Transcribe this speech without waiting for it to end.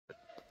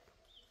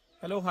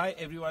Hello, hi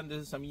everyone.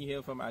 This is Sami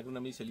here from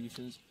Agronomy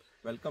Solutions.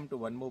 Welcome to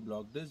one more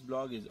blog. This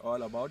blog is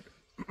all about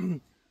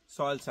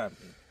soil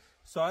sampling.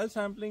 Soil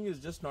sampling is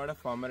just not a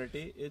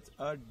formality, it's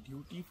a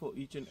duty for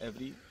each and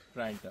every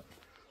planter.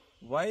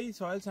 Why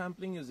soil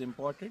sampling is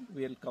important,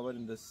 we'll cover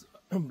in this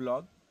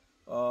blog.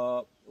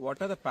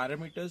 What are the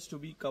parameters to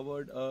be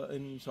covered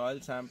in soil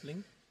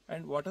sampling,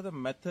 and what are the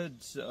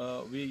methods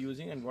we're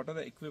using, and what are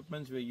the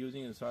equipments we're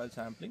using in soil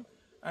sampling,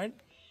 and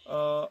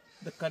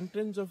the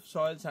contents of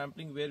soil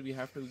sampling, where we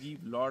have to give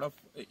lot of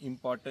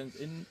importance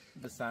in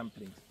the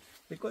sampling,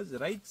 because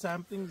right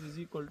samplings is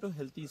equal to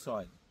healthy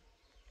soil.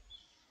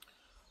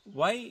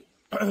 Why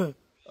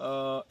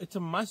it's a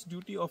must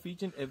duty of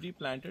each and every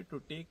planter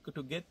to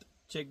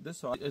check the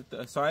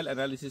soil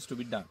analysis to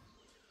be done.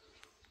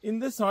 In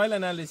the soil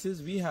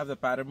analysis, we have the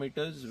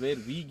parameters where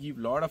we give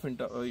lot of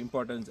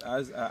importance,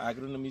 as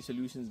Agronomy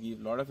Solutions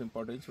give lot of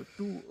importance for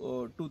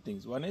two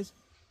things. One is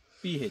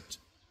pH.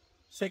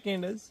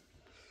 Second is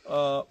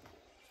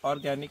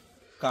organic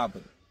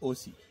carbon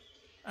 (OC),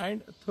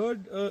 and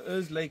third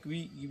is like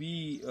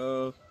we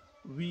are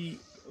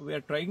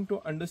trying to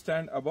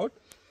understand about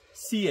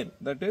CN,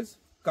 that is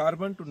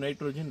carbon to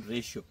nitrogen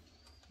ratio,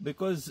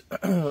 because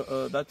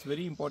that's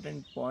very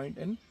important point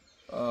in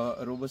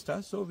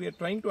Robusta. So we are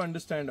trying to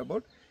understand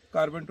about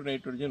carbon to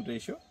nitrogen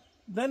ratio.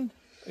 Then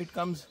it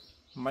comes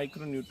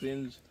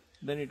micronutrients.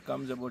 Then it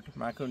comes about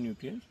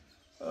macronutrients.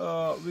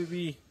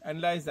 We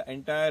analyze the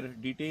entire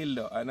detailed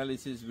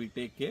analysis. We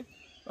take care.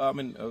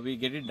 We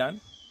get it done,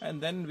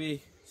 and then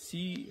we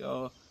see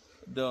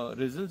the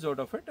results out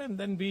of it, and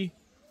then we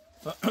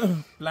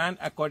plan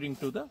according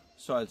to the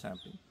soil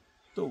sampling.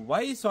 So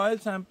why soil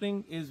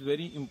sampling is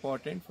very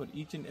important for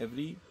each and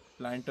every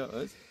planter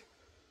is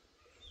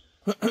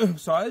in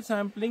soil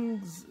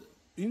samplings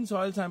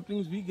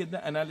we get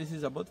the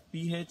analysis about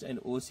pH and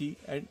OC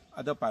and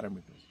other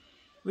parameters,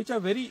 which are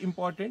very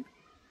important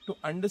to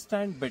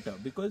understand better,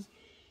 because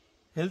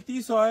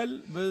healthy soil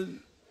will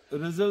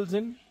result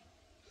in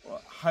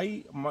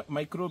high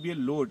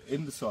microbial load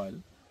in the soil.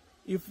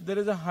 If there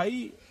is a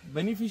high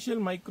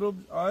beneficial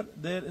microbes are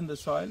there in the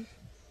soil,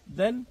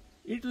 then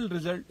it will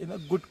result in a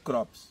good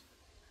crops,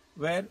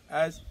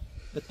 whereas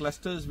the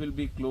clusters will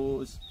be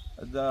close,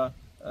 the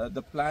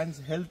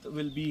plant's health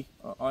will be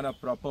on a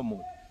proper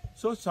mode.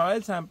 So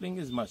soil sampling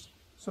is must.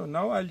 So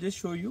now I'll just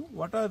show you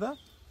what are the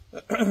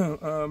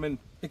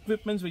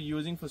equipments we're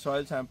using for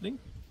soil sampling,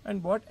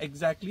 and what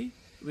exactly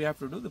we have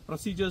to do, the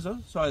procedures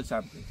of soil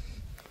sampling.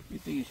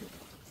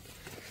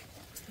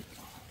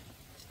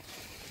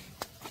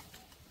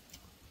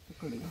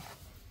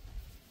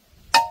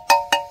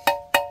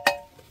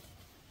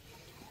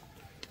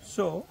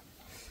 So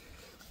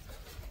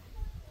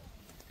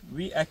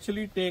we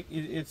actually take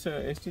it's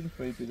a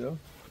pipe idu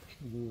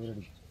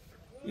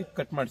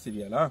cut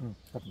ಮಾಡಿಸಿದ್ಯಲ್ಲ,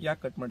 ಯಾಕೆ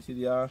cut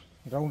ಮಾಡಿಸಿದ್ಯಾ?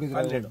 Round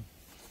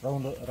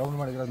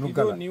ಮಾಡಿದ್ರೆ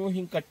ನೀವು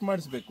ಹಿಂಗೆ cut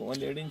ಮಾಡಿಸ್ಬೇಕು.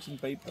 ಒಂದು 2 ಇಂಚಿನ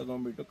pipe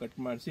ತಗೊಂಡ್ಬಿಟ್ಟು cut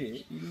ಮಾಡಿಸಿ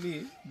ಇಲ್ಲಿ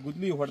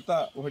ಗುದ್ಲಿ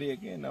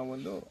ಹೊಡೆಯೋಕ್ಕೆ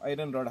ನಾವೊಂದು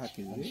ಐರನ್ ರಾಡ್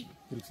ಹಾಕಿದ್ವಿ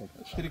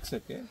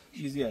ತಿರುಗ್ಸಕ್ಕೆ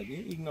ಈಸಿಯಾಗಿ.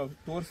 ಈಗ ನಾವು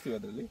ತೋರಿಸ್ತೀವಿ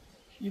ಅದರಲ್ಲಿ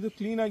ಇದು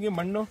ಕ್ಲೀನಾಗಿ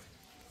ಮಣ್ಣು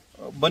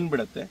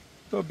ಬಂದ್ಬಿಡುತ್ತೆ.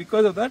 ಸೊ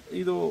ಬಿಕಾಸ್ ಆಫ್ ದಟ್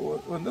ಇದು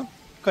ಒಂದು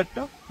cut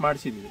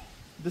ಮಾಡಿಸಿದ್ವಿ.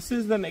 This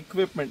is an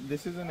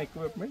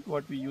equipment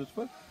what we use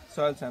for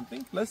soil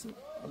sampling. Plus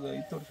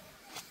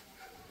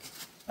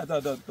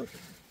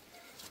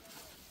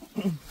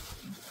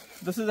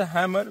this is a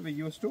hammer we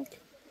use to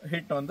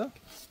hit on the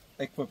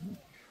equipment.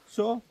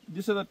 So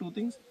these are the two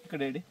things.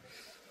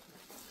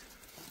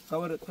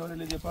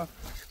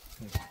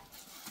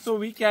 So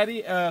we carry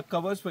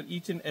covers for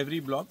each and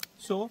every block.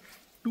 So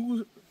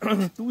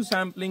two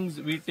samplings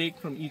we take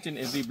from each and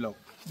every block,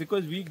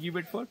 because we give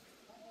it for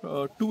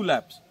 2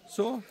 labs.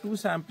 So 2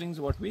 samplings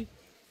what we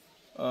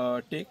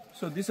take.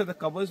 So these are the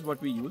covers what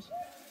we use.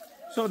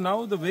 So now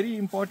the very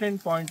important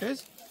point is,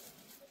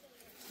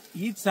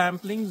 each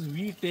samplings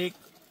we take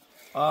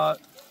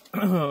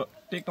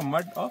take a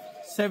mud of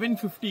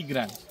 750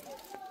 grams.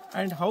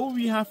 And how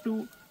we have to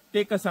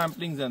take a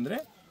samplings andre,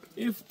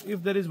 if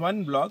there is one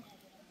block,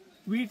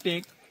 we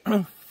take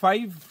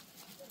 5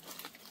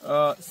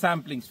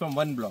 samplings from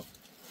one block,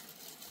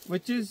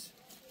 which is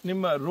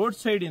ನಿಮ್ಮ road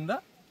side ಇಂದ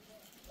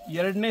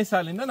ಎರಡನೇ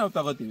ಸಾಲಿಂದ ನಾವು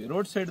ತಗೋತೀವಿ.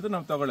 Road side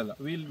ನಾವು ತಗೊಳ್ಳಲ್ಲ.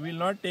 Will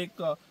not take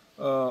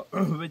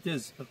which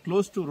is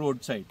close to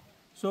road side.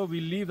 So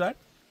will leave that.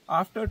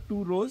 After 2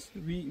 rows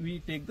we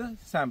take the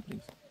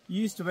samplings,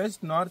 east, west,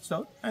 north,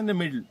 south, and the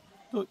middle.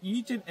 So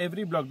each and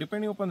every block,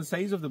 depending upon the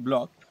size of the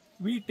block,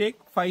 we take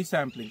 5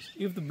 samplings.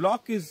 If the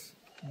block is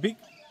big,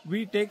 we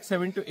take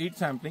 7 to 8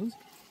 samplings.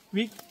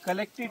 We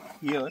collect it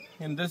here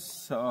in this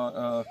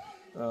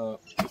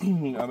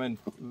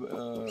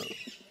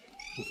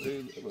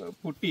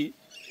ಪುಟ್ಟಿ.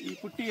 ಈ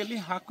ಪುಟ್ಟಿಯಲ್ಲಿ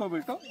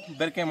ಹಾಕೋಬಿಟ್ಟು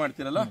ಬೆರಕೆ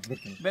ಮಾಡ್ತಿರಲ್ಲ,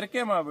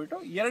 ಬೆರಕೆ ಮಾಡಿಬಿಟ್ಟು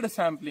 2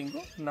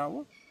 ಸ್ಯಾಂಪ್ಲಿಂಗು ನಾವು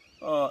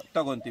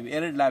ತಗೊಂತೀವಿ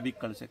 2 ಲ್ಯಾಬಿಗೆ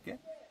ಕಳ್ಸೋಕ್ಕೆ.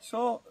 So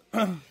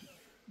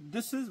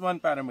this is one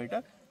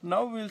parameter.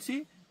 Now will see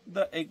the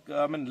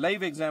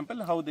live example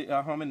how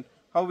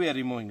we are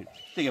removing it.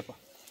 ತೆಗೆಯಪ್ಪ.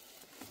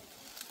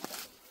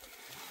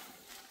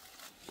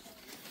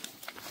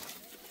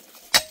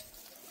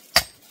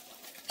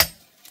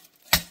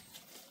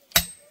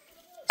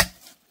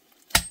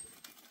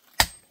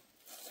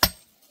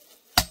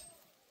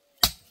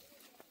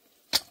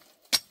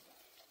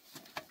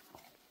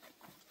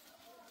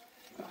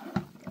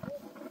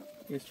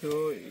 ಎಷ್ಟು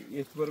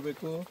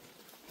ಬರಬೇಕು?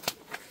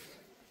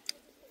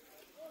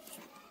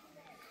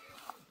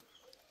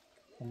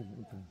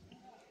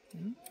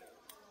 Hmm?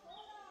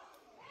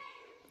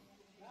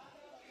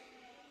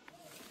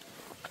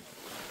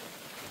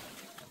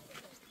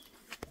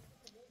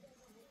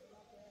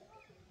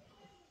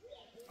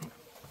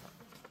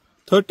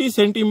 30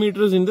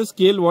 centimeters in the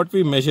scale what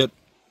we measure.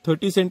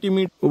 30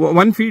 centimeter,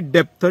 1 feet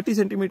depth. 30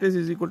 centimeters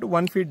is equal to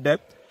 1 feet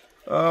depth.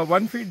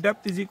 1 feet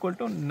depth is equal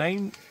to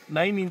 9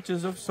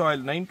 inches of soil,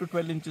 9 to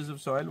 12 inches of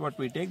soil what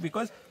we take,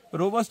 because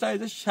Robusta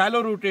is a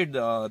shallow rooted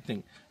thing,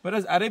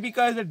 whereas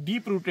Arabica is a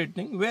deep rooted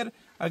thing, where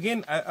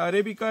again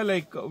Arabica,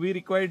 like we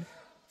required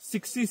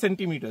 60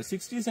 centimeters.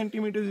 60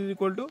 centimeters is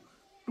equal to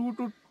 2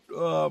 to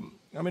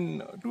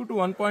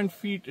 1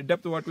 feet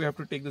depth what we have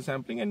to take the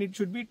sampling, and it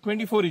should be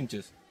 24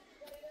 inches.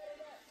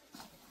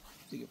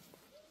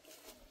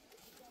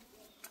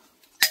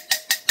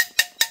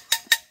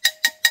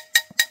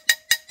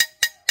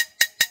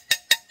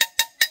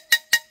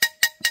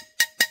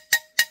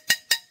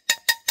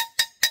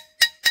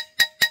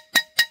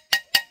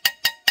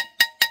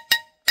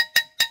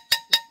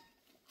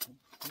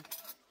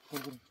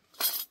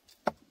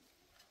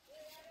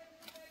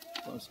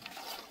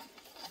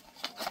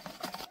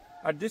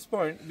 At this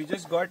point, we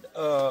just got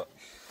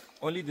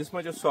only this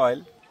much of soil,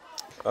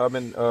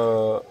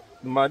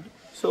 mud.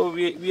 So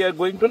we are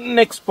going to the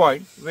next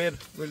point, where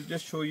we'll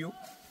just show you.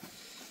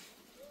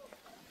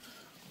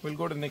 We'll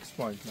go to the next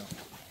point now.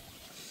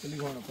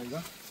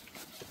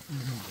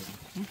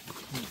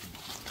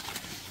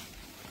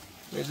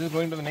 We're just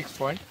going to the next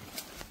point.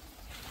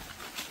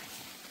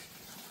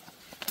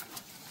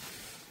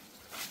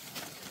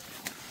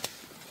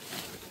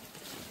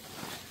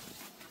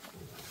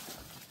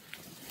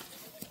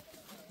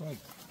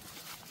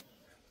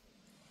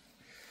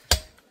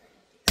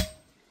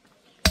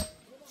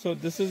 So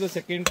this is the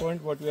second point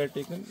what we are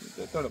taking.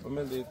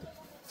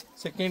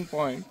 Second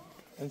point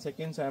and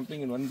second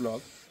sampling in one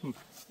block.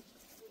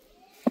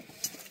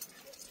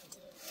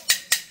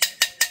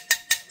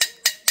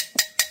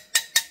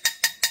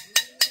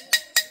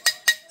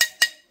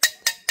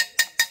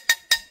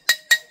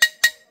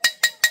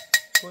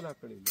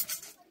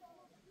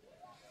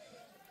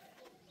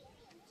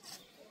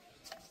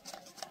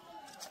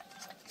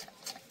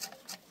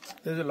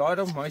 There's a lot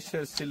of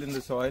moisture still in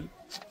the soil,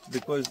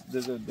 because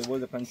there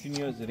was a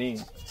continuous rain,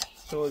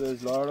 so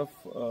there's a lot of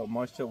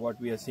moisture what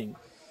we are seeing.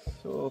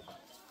 So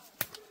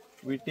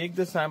we take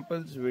the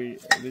samples, we'll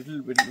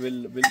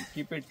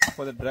keep it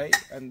for the dry,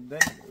 and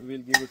then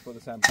we'll give it for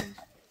the sampling.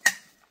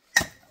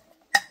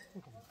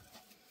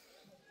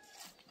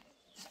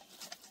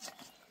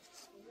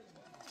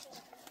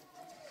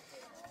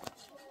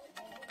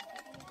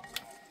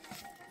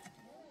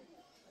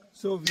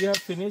 So we have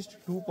finished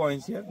 2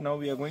 points here. Now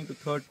we are going to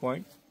third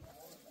point.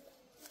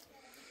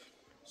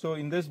 So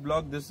in this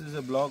block, this is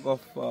a block of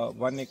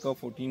 1 acre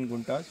 14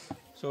 guntas.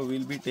 So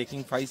we'll be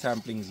taking 5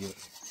 samplings here.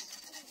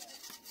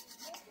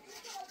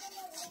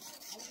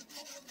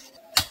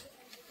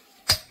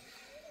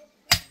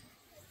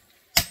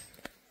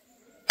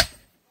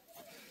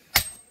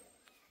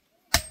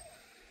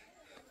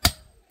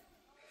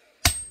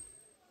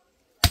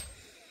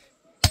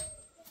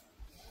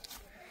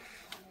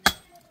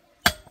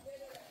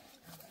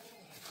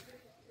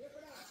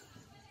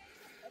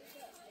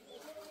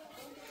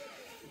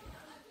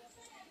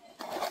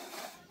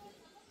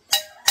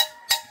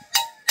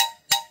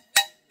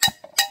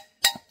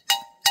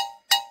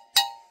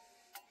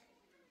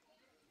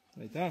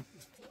 Right.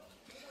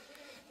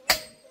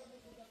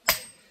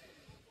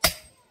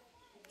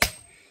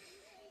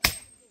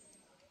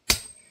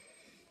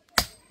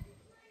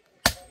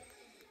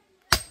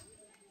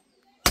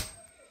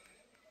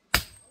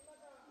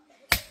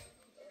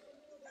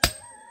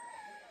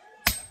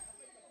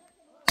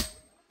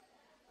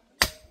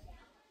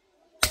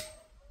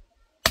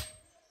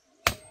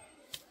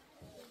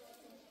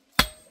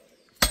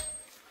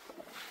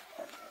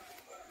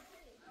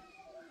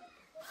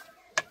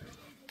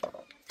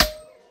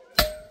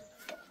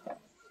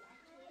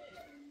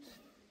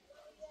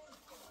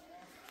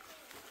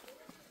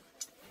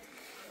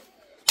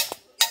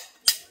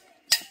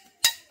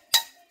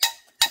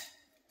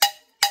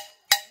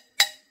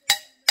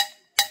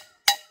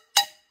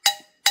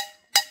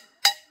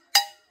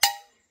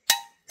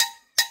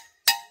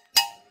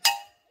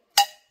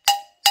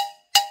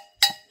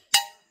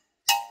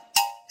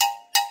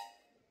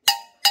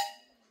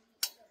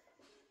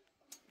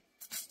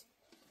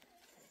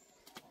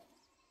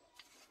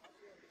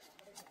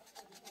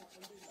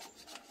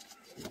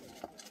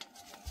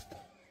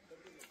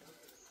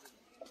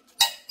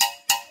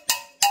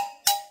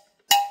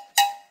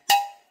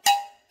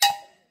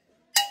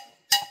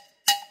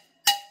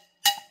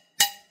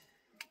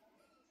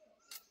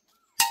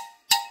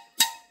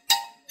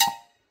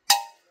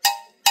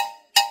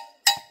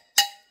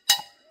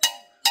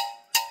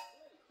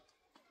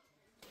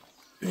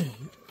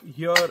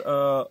 Here,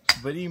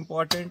 very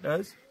important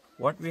is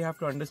what we have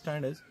to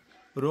understand is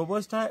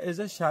Robusta is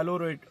a shallow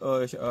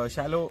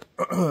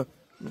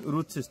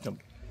root system.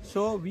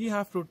 So we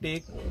have to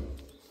take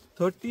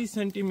 30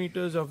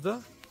 centimeters of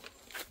the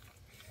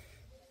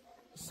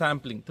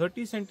sampling.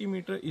 30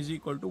 centimeter is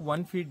equal to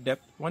 1 feet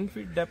depth. 1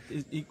 feet depth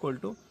is equal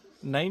to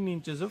 9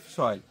 inches of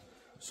soil.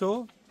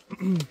 So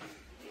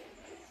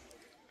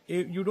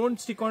if you don't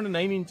stick on to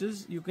 9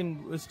 inches, you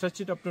can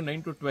stretch it up to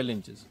 9 to 12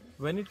 inches.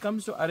 When it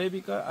comes to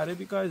Arabica,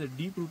 Arabica is a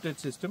deep rooted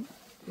system.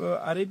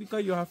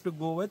 Arabica you have to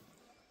go with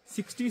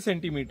 60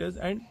 centimeters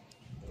and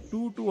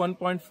 2 to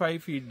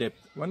 1.5 feet depth.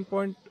 2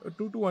 to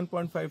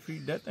 1.5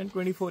 feet depth and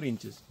 24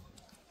 inches.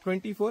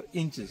 24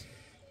 inches.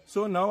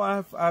 So now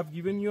I have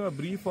given you a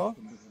brief of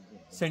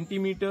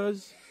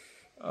centimeters,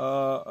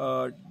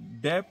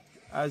 depth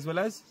as well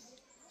as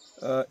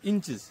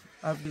inches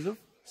of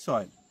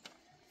soil.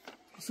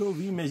 So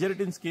we measure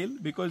it in scale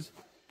because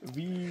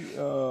we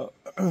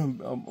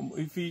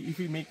if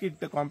we make it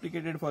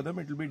complicated for them,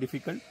 it will be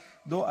difficult.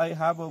 Though I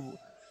have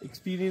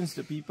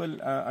experienced people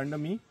under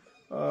me,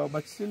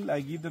 but still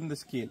I give them the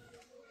scale.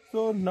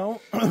 So now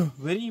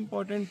very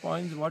important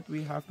points what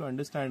we have to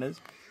understand is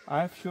I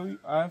have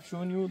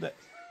shown you the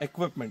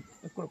equipment.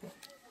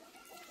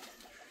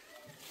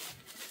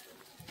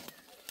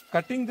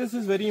 Cutting this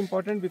is very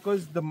important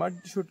because the mud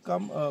should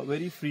come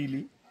very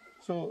freely.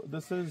 So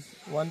this is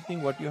one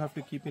thing what you have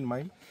to keep in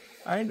mind,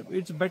 and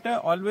it's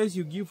better always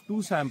you give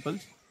 2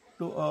 samples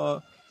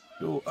to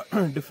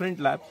different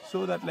labs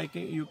so that like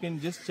you can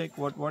just check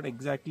what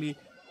exactly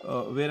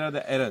where are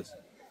the errors.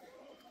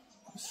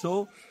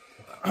 So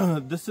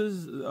these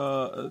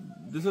are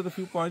the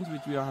few points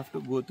which we have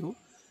to go through.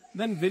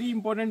 Then very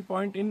important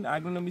point in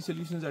agronomy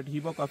solutions at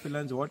Hiba Coffee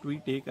Lands, what we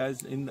take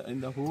as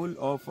in the whole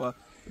of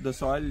the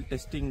soil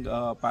testing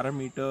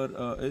parameter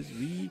is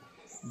we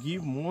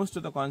give most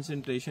of the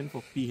concentration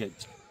for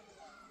pH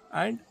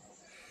and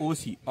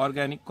OC,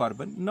 organic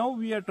carbon. Now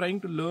we are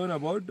trying to learn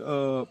about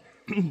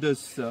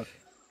this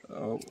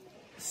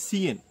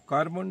CN,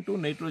 carbon to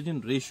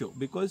nitrogen ratio,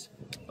 because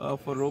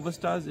for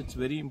Robustas it's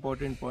very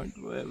important point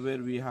where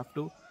we have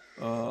to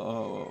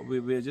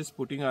we are just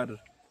putting our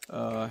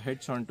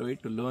heads onto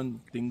it to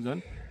learn things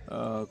on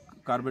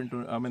carbon to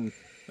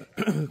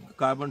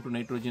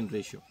nitrogen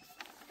ratio.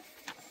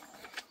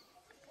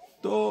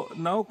 So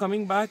now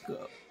coming back,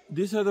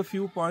 these are the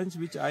few points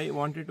which I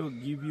wanted to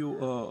give you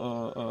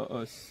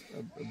a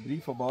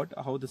brief about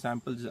how the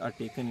samples are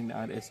taken in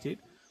our estate,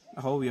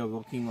 how we are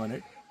working on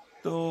it.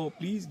 So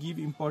please give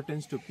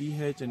importance to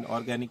pH and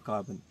organic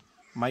carbon.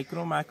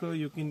 Micro, macro,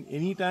 you can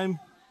anytime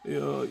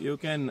you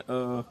can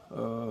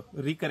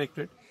recorrect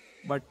it,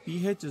 but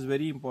pH is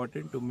very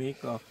important to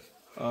make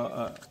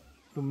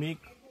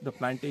the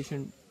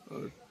plantation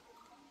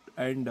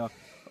and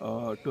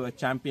to a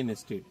champion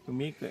estate. To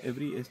make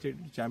every estate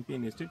a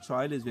champion estate,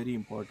 soil is very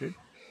important.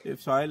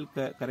 If soil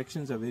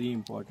corrections are very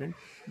important,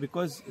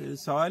 because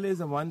soil is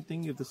the one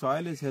thing. If the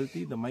soil is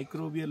healthy, the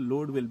microbial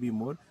load will be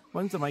more.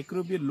 Once the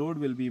microbial load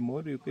will be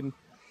more, you can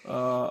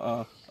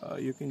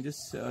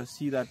just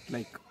see that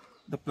like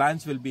the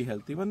plants will be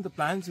healthy. When the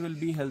plants will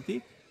be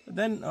healthy,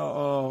 then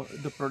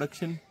the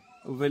production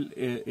will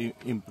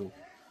improve.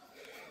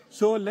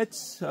 So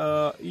let's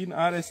in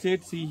our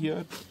estate see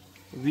here,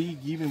 we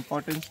give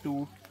importance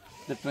to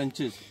the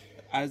trenches,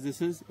 as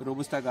this is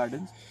Robusta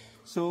Gardens.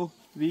 So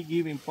we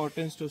give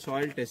importance to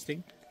soil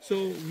testing.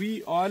 So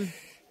we all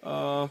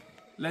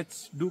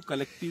let's do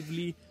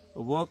collectively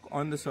work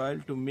on the soil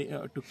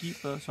to keep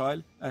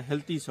soil a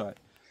healthy soil.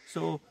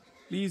 So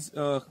please,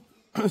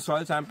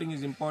 soil sampling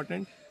is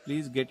important.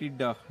 Please get it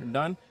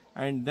done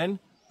and then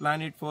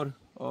plan it for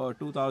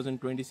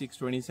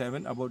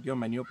 2026-27 about your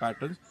manure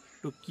patterns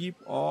to keep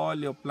all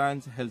your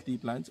plants healthy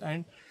plants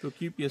and to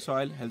keep your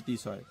soil healthy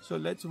soil. So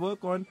let's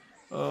work on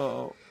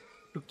to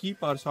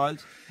keep our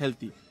soils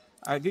healthy.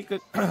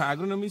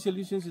 Agronomy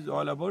solutions is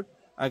all about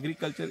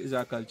agriculture is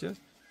our culture.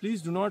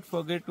 Please do not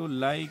forget to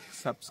like,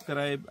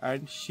 subscribe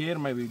and share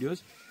my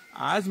videos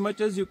as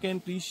much as you can.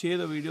 Please share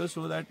the video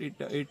so that it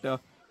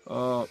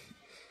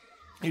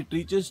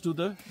reaches to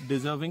the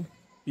deserving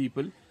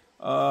people.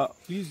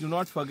 Please do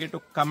not forget to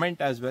comment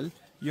as well.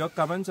 Your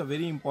comments are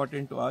very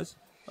important to us.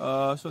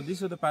 So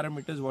these are the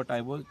parameters what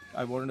I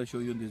wanted to show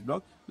you in this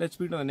blog. Let's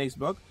speak on the next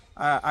blog.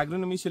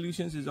 Agronomy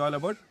solutions is all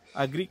about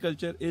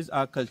agriculture is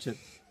our culture.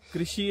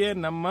 Krishiye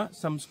namma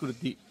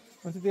samskruti.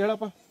 Once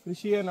ಹೇಳಪ್ಪ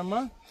ಕೃಷಿಯೇ ನಮ್ಮ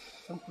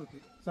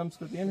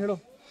ಸಂಸ್ಕೃತಿ ಏನು ಹೇಳು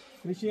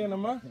ಕೃಷಿಯೇ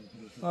ನಮ್ಮ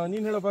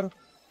ನೀನು ಹೇಳೋ ಬರೋ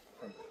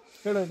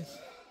ಹೇಳೋ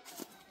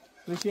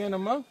ಕೃಷಿಯೇ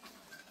ನಮ್ಮ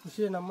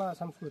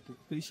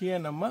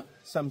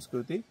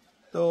ಸಂಸ್ಕೃತಿ.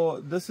 So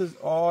this is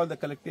all the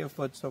collective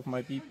efforts of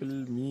my people,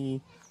 me,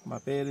 my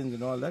parents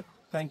and all that.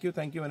 Thank you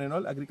one and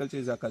all.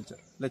 Agriculture is our culture.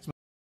 Let's move.